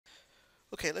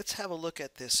Okay, let's have a look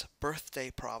at this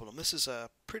birthday problem. This is a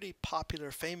pretty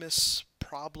popular, famous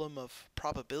problem of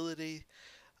probability.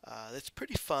 It's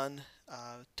pretty fun.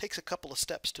 Takes a couple of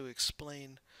steps to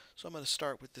explain. So I'm going to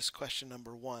start with this question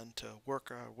number one to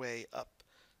work our way up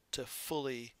to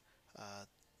fully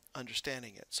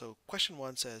understanding it. So question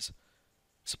one says,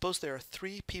 suppose there are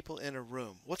three people in a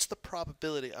room. What's the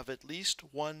probability of at least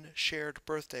one shared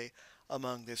birthday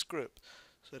among this group?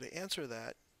 So to answer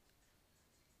that,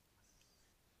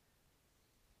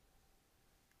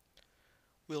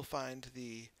 we'll find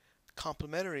the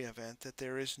complementary event that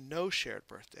there is no shared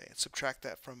birthday and subtract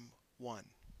that from 1.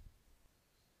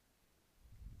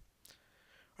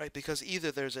 Right? Because either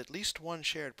there's at least one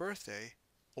shared birthday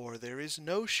or there is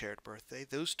no shared birthday.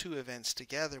 Those two events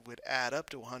together would add up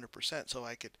to 100%. So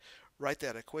I could write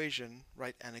an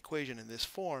equation in this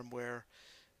form where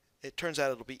it turns out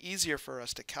it'll be easier for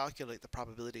us to calculate the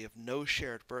probability of no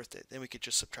shared birthday. Then we could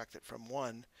just subtract it from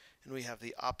 1 and we have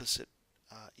the opposite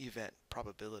event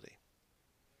probability.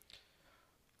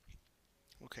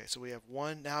 Okay, so we have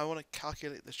 1. Now I want to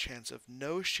calculate the chance of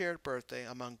no shared birthday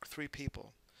among 3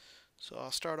 people. So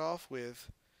I'll start off with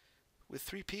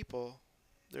 3 people.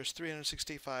 There's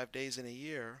 365 days in a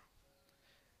year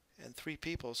and 3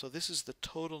 people. So this is the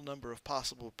total number of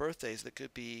possible birthdays that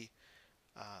could be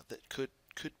that could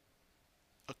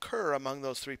occur among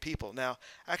those 3 people. Now,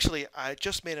 actually, I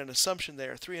just made an assumption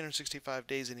there, 365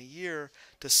 days in a year,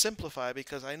 to simplify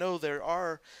because I know there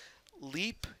are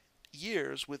leap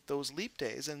years with those leap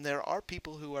days, and there are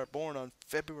people who are born on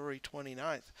February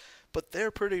 29th, but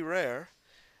they're pretty rare,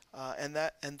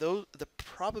 the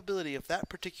probability of that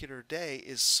particular day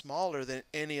is smaller than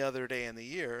any other day in the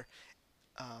year,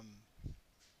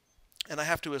 and I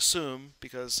have to assume,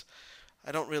 because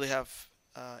I don't really have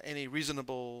any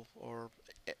reasonable or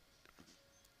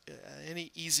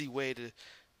any easy way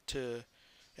to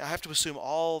I have to assume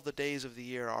all the days of the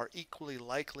year are equally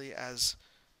likely as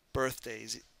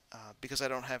birthdays because I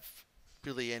don't have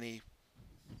really any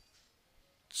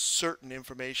certain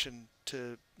information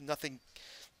nothing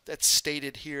that's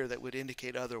stated here that would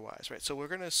indicate otherwise, right? So we're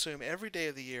going to assume every day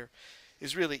of the year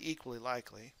is really equally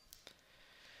likely,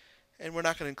 and we're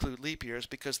not going to include leap years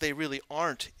because they really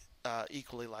aren't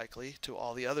equally likely to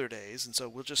all the other days, and so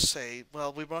we'll just say,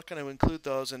 well, we're not going to include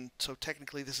those, and so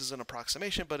technically this is an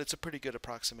approximation, but it's a pretty good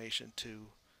approximation to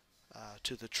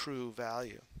the true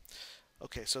value.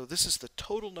 Okay, so this is the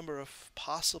total number of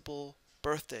possible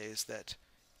birthdays that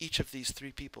each of these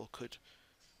 3 people could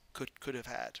have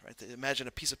had. Right? Imagine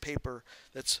a piece of paper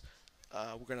that's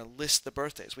we're going to list the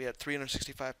birthdays. We had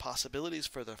 365 possibilities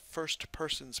for the first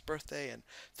person's birthday and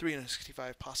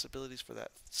 365 possibilities for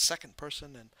that second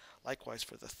person and likewise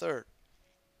for the third.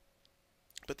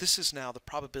 But this is now the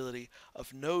probability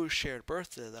of no shared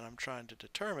birthday that I'm trying to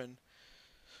determine.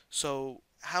 So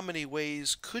how many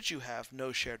ways could you have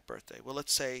no shared birthday? Well,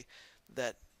 let's say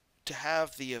that to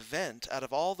have the event out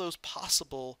of all those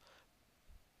possible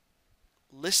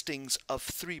listings of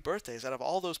 3 birthdays, out of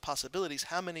all those possibilities,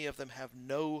 how many of them have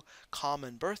no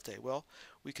common birthday? Well,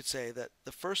 we could say that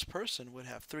the first person would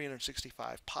have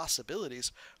 365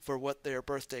 possibilities for what their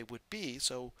birthday would be.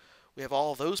 So we have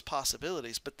all those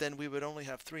possibilities, but then we would only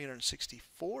have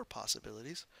 364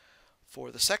 possibilities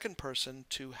for the second person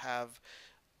to have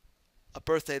a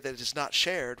birthday that is not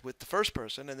shared with the first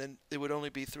person, and then it would only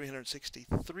be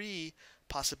 363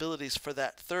 possibilities for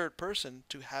that third person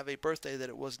to have a birthday that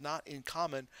it was not in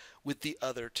common with the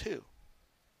other 2.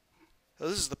 So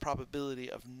this is the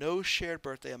probability of no shared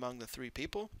birthday among the 3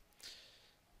 people.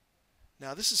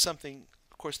 Now this is something,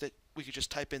 of course, that we could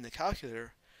just type in the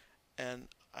calculator, and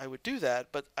I would do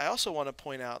that, but I also want to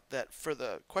point out that for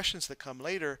the questions that come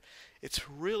later, it's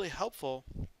really helpful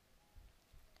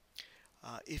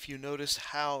if you notice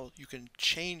how you can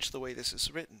change the way this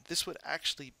is written. This would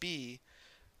actually be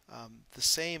the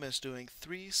same as doing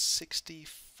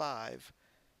 365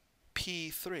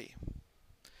 P3.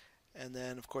 And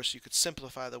then, of course, you could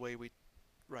simplify the way we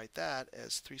write that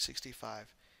as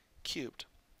 365 cubed.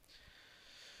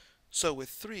 So with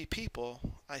 3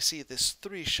 people, I see this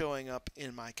 3 showing up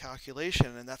in my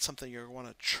calculation, and that's something you're going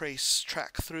to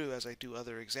track through as I do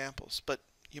other examples. But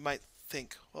you might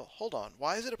think, well, hold on,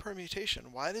 why is it a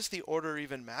permutation? Why does the order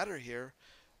even matter here?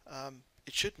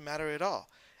 It shouldn't matter at all.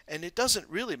 And it doesn't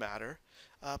really matter,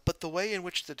 but the way in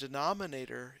which the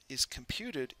denominator is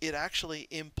computed, it actually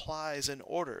implies an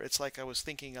order. It's like I was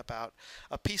thinking about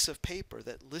a piece of paper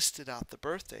that listed out the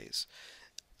birthdays.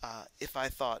 If I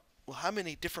thought, well, how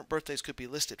many different birthdays could be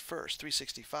listed first?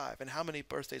 365. And how many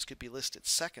birthdays could be listed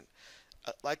second?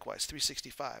 Likewise,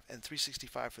 365 and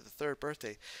 365 for the third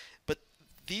birthday. But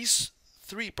these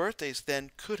 3 birthdays then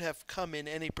could have come in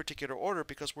any particular order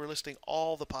because we're listing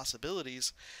all the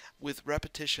possibilities with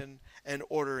repetition and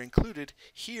order included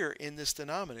here in this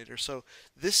denominator. So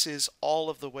this is all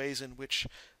of the ways in which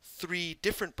 3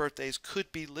 different birthdays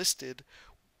could be listed,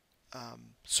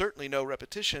 certainly no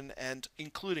repetition, and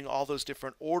including all those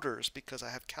different orders because I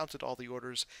have counted all the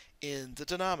orders in the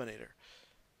denominator.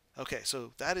 Okay,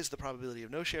 so that is the probability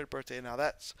of no shared birthday. Now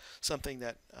that's something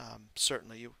that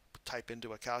certainly you type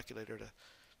into a calculator to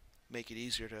make it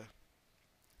easier to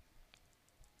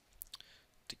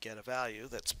get a value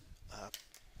that's a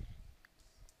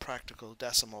practical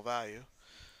decimal value.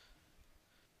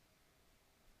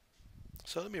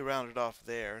 So let me round it off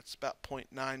there. It's about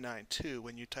 0.992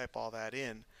 when you type all that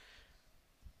in.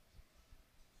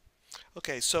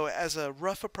 Okay, so as a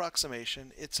rough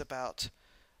approximation, it's about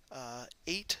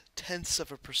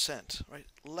 0.8%, right?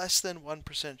 Less than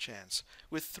 1% chance.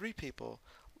 With 3 people,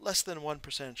 less than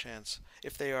 1% chance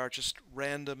if they are just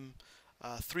random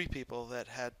 3 people that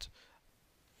had.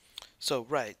 So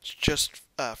right, just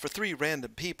for 3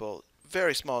 random people,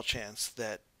 very small chance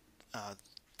that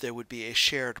there would be a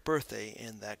shared birthday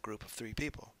in that group of 3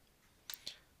 people.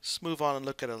 Let's move on and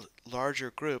look at a larger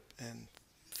group and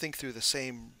think through the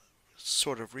same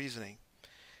sort of reasoning.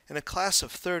 In a class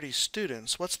of 30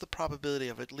 students, what's the probability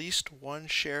of at least one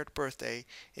shared birthday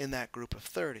in that group of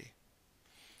 30?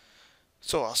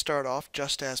 So I'll start off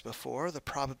just as before. The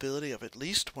probability of at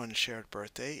least one shared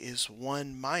birthday is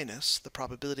 1 minus the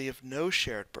probability of no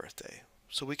shared birthday.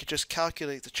 So we could just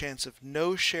calculate the chance of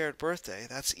no shared birthday.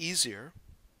 That's easier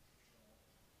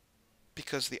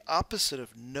because the opposite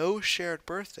of no shared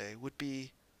birthday would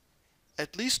be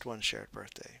at least one shared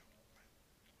birthday.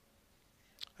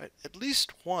 Right? At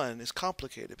least one is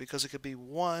complicated because it could be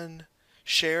 1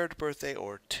 shared birthday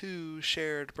or 2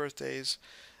 shared birthdays.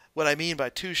 What I mean by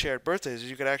 2 shared birthdays is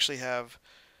you could actually have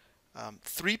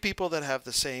 3 people that have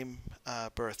the same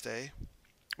birthday,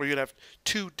 or you could have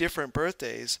 2 different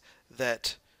birthdays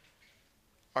that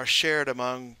are shared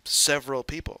among several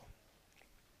people.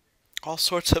 All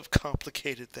sorts of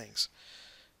complicated things.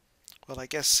 Well, I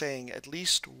guess saying at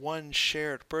least 1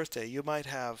 shared birthday, you might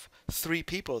have 3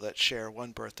 people that share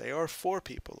 1 birthday, or 4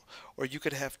 people, or you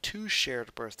could have 2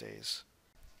 shared birthdays.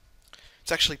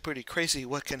 It's actually pretty crazy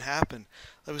what can happen.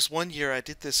 There was one year I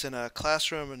did this in a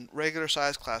classroom, a regular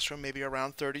sized classroom, maybe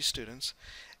around 30 students,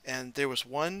 and there was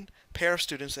one pair of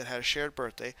students that had a shared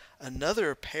birthday,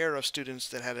 another pair of students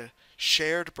that had a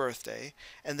shared birthday,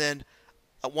 and then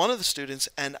one of the students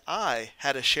and I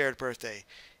had a shared birthday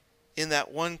in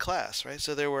that one class, right?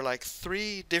 So there were like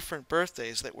 3 different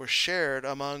birthdays that were shared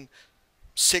among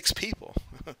 6 people.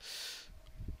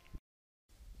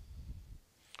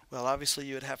 Well, obviously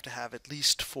you would have to have at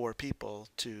least 4 people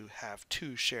to have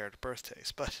 2 shared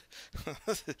birthdays, but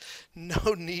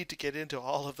no need to get into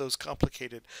all of those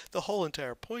complicated. The whole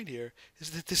entire point here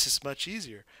is that this is much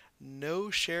easier.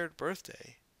 No shared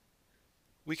birthday.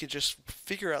 We can just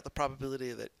figure out the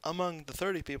probability that among the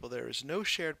 30 people there is no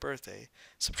shared birthday,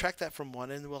 subtract that from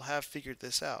 1, and we'll have figured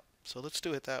this out. So let's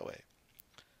do it that way.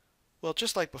 Well,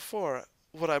 just like before,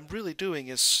 what I'm really doing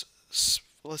is,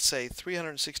 let's say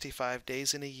 365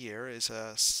 days in a year is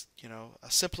a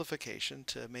simplification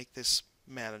to make this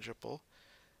manageable.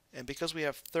 And because we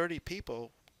have 30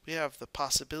 people, we have the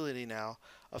possibility now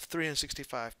of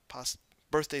 365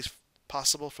 birthdays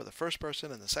possible for the first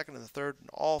person and the second and the third and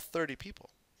all 30 people.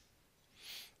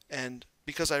 And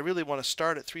because I really want to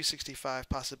start at 365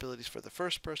 possibilities for the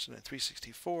first person and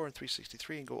 364 and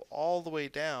 363 and go all the way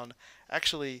down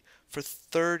actually for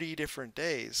 30 different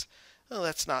days, well,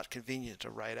 that's not convenient to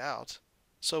write out.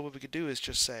 So what we could do is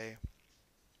just say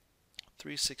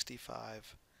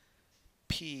 365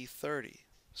 P30.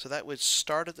 So that would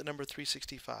start at the number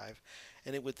 365,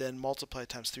 and it would then multiply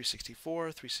times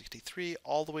 364, 363,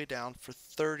 all the way down for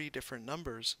 30 different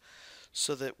numbers,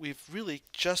 so that we've really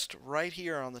just right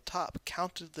here on the top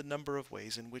counted the number of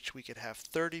ways in which we could have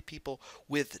 30 people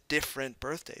with different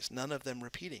birthdays, none of them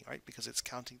repeating, right? Because it's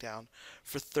counting down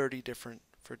for 30 different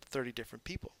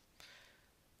people.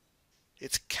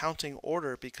 It's counting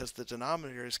order because the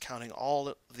denominator is counting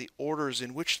all the orders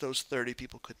in which those 30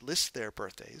 people could list their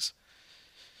birthdays.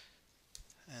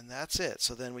 And that's it.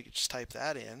 So then we could just type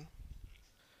that in.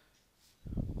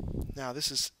 Now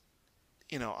this is,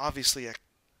 obviously a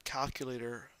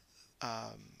calculator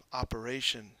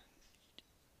operation.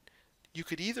 You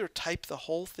could either type the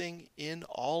whole thing in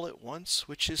all at once,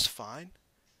 which is fine.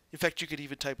 In fact, you could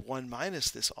even type 1 minus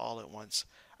this all at once.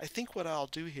 I think what I'll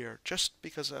do here, just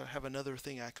because I have another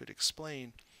thing I could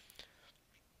explain,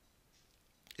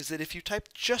 is that if you type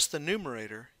just the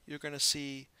numerator, you're going to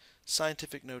see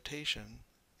scientific notation,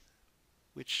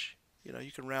 which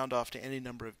You can round off to any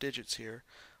number of digits here.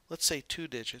 Let's say 2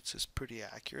 digits is pretty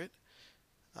accurate.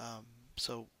 Um,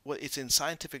 so what it's in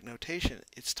scientific notation,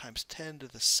 it's times 10 to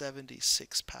the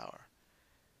 76 power.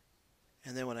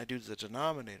 And then when I do the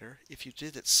denominator, if you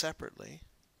did it separately,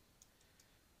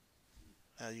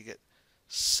 you get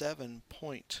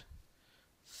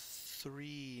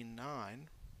 7.39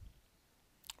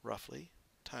 roughly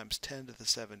times 10 to the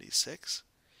 76.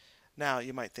 Now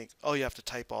you might think, oh, you have to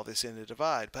type all this in to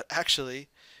divide, but actually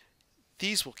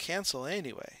these will cancel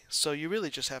anyway. So you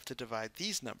really just have to divide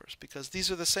these numbers because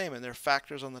these are the same and they're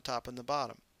factors on the top and the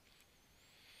bottom.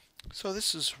 So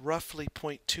this is roughly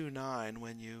 0.29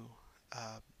 when you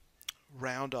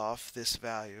round off this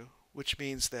value, which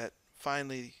means that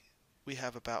finally we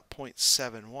have about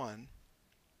 0.71.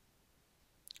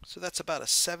 So that's about a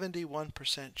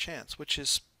 71% chance, which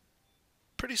is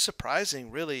pretty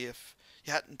surprising, really, if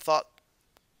you hadn't thought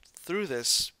through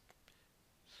this.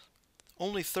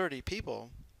 Only 30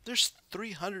 people. There's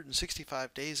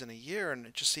 365 days in a year, and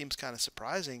it just seems kind of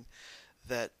surprising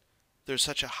that there's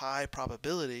such a high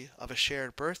probability of a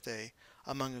shared birthday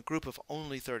among a group of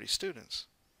only 30 students.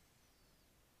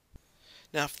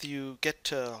 Now, if you get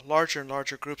to larger and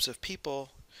larger groups of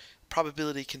people,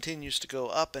 probability continues to go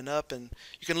up, and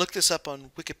you can look this up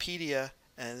on Wikipedia,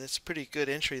 and it's a pretty good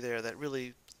entry there that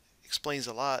really explains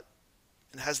a lot.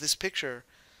 And has this picture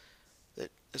that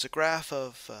is a graph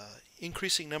of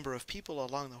increasing number of people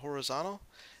along the horizontal,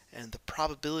 and the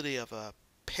probability of a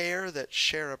pair that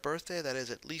share a birthday, that is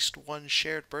at least one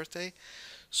shared birthday.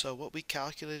 So what we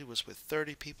calculated was with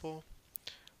 30 people.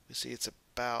 We see it's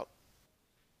about,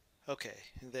 okay,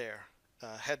 there.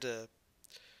 Had to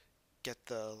get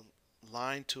the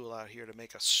line tool out here to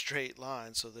make a straight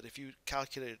line so that if you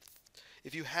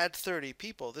had 30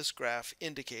 people, this graph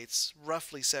indicates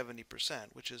roughly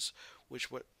 70%, which is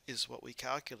what we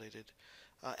calculated.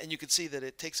 And you can see that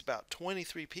it takes about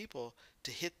 23 people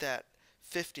to hit that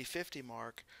 50-50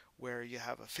 mark, where you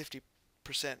have a 50%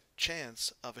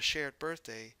 chance of a shared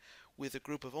birthday with a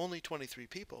group of only 23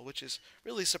 people, which is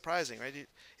really surprising, right?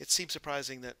 It seems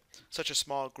surprising that such a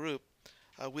small group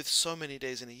with so many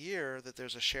days in a year that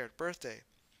there's a shared birthday.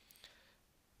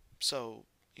 So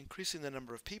increasing the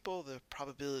number of people, the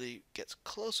probability gets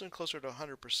closer and closer to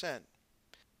 100%.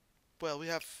 Well, we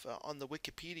have on the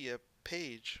Wikipedia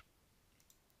page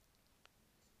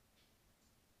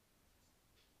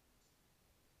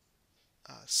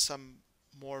some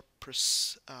more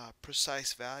precise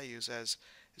values. As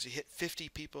you hit 50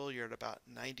 people, you're at about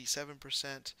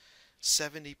 97%.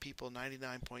 70 people,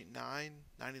 99.9,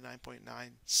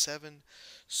 99.97.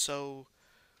 So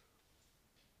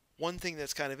one thing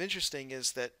that's kind of interesting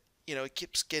is that it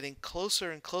keeps getting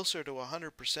closer and closer to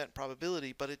 100%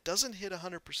 probability, but it doesn't hit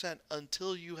 100%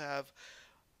 until you have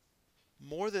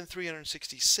more than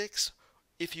 366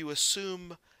 if you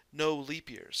assume no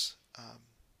leap years.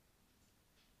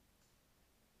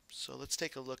 So let's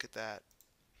take a look at that.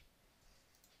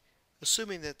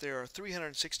 Assuming that there are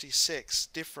 366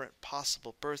 different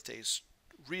possible birthdays,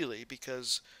 really,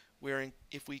 because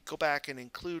if we go back and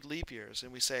include leap years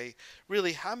and we say,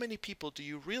 really, how many people do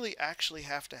you really actually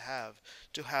have to have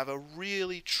a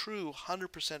really true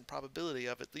 100% probability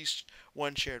of at least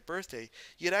one shared birthday?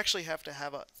 You'd actually have to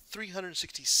have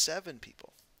 367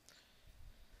 people.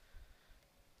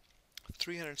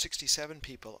 367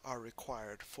 people are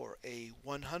required for a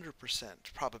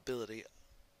 100% probability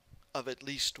of at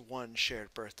least one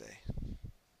shared birthday.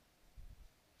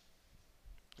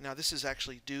 Now, this is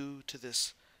actually due to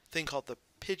this thing called the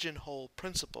pigeonhole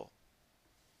principle.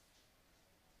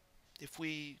 If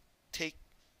we take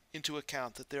into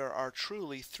account that there are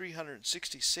truly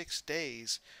 366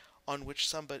 days on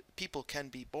which people can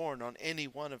be born on any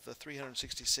one of the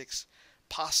 366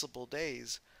 possible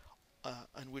days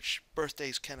on which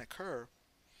birthdays can occur,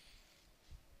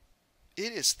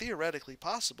 it is theoretically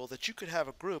possible that you could have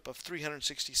a group of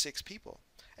 366 people.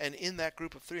 And in that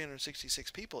group of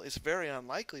 366 people, it's very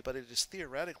unlikely, but it is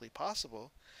theoretically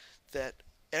possible that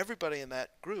everybody in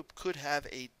that group could have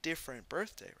a different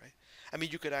birthday, right? I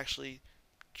mean, you could actually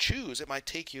choose. It might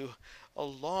take you a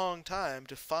long time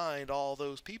to find all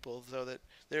those people so that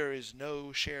there is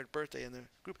no shared birthday in the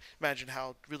group. Imagine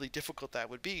how really difficult that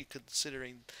would be,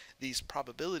 considering these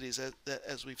probabilities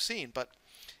as we've seen. But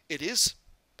it is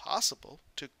possible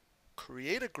to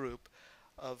create a group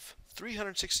of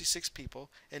 366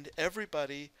 people and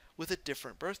everybody with a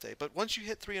different birthday. But once you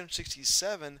hit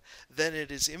 367, then it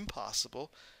is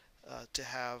impossible to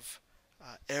have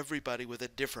everybody with a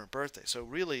different birthday. So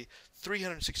really,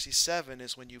 367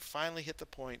 is when you finally hit the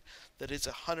point that it's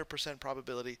 100%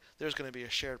 probability there's going to be a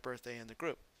shared birthday in the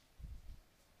group.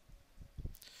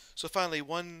 So finally,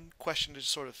 one question to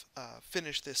sort of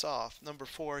finish this off, number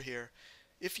 4 here.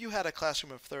 If you had a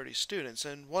classroom of 30 students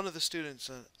and one of the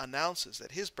students announces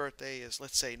that his birthday is,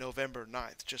 let's say, November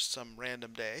 9th, just some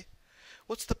random day,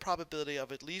 what's the probability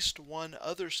of at least one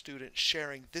other student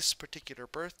sharing this particular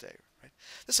birthday? Right?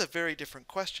 This is a very different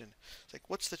question. It's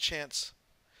like, what's the chance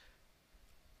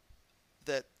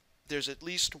that there's at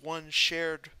least one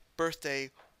shared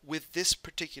birthday with this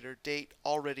particular date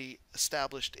already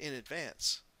established in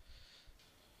advance?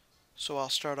 So I'll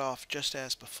start off just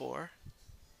as before.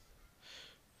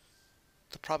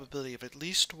 The probability of at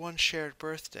least one shared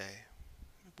birthday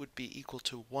would be equal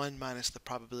to 1 minus the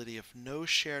probability of no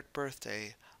shared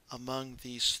birthday among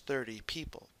these 30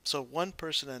 people. So one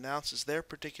person announces their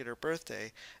particular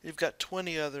birthday, and you've got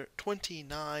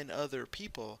 29 other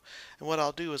people, and what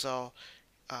I'll do is I'll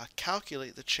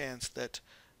calculate the chance that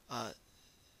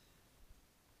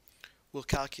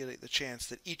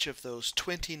each of those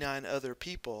 29 other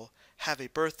people have a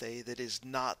birthday that is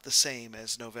not the same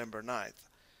as November 9th.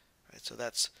 Right, so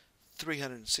that's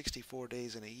 364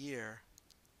 days in a year.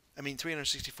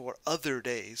 364 other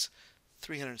days,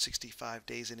 365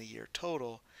 days in a year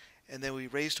total, and then we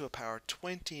raise to a power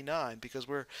 29 because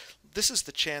this is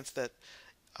the chance that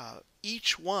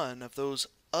each one of those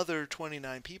other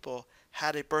 29 people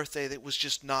had a birthday that was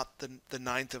just not the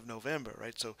 9th of November,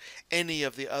 right? So any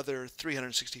of the other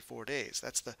 364 days.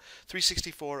 That's the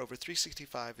 364 over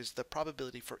 365 is the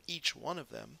probability for each one of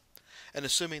them. And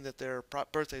assuming that their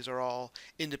birthdays are all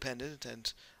independent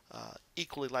and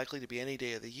equally likely to be any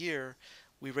day of the year,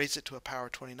 we raise it to a power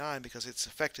 29 because it's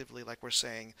effectively, like we're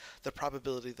saying, the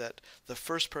probability that the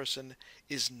first person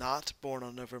is not born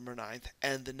on November 9th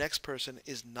and the next person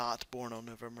is not born on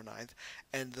November 9th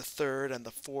and the third and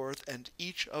the fourth and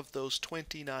each of those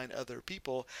 29 other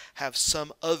people have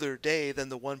some other day than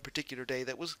the one particular day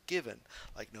that was given,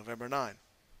 like November 9.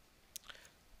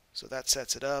 So that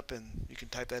sets it up, and you can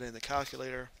type that in the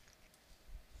calculator.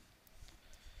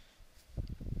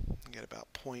 You get about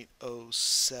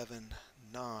 0.079,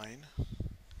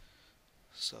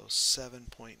 so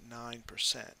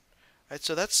 7.9%. Right,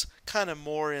 so that's kind of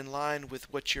more in line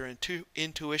with what your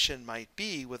intuition might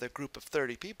be with a group of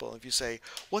 30 people. If you say,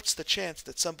 what's the chance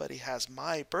that somebody has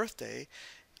my birthday?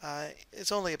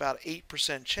 It's only about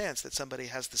 8% chance that somebody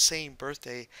has the same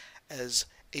birthday as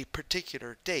a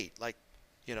particular date, like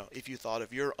if you thought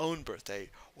of your own birthday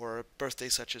or a birthday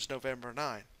such as November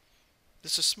 9.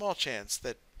 There's a small chance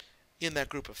that in that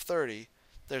group of 30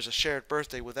 there's a shared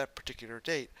birthday with that particular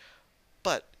date,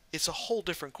 but it's a whole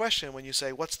different question when you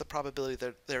say what's the probability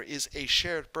that there is a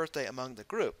shared birthday among the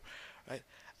group, right?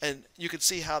 And you can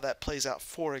see how that plays out,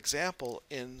 for example,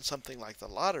 in something like the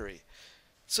lottery.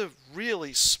 It's a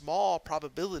really small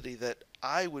probability that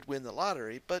I would win the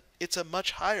lottery, but it's a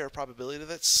much higher probability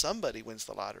that somebody wins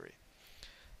the lottery.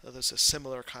 There's a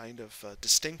similar kind of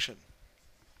distinction.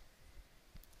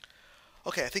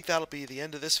 Okay, I think that'll be the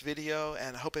end of this video,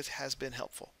 and I hope it has been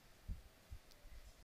helpful.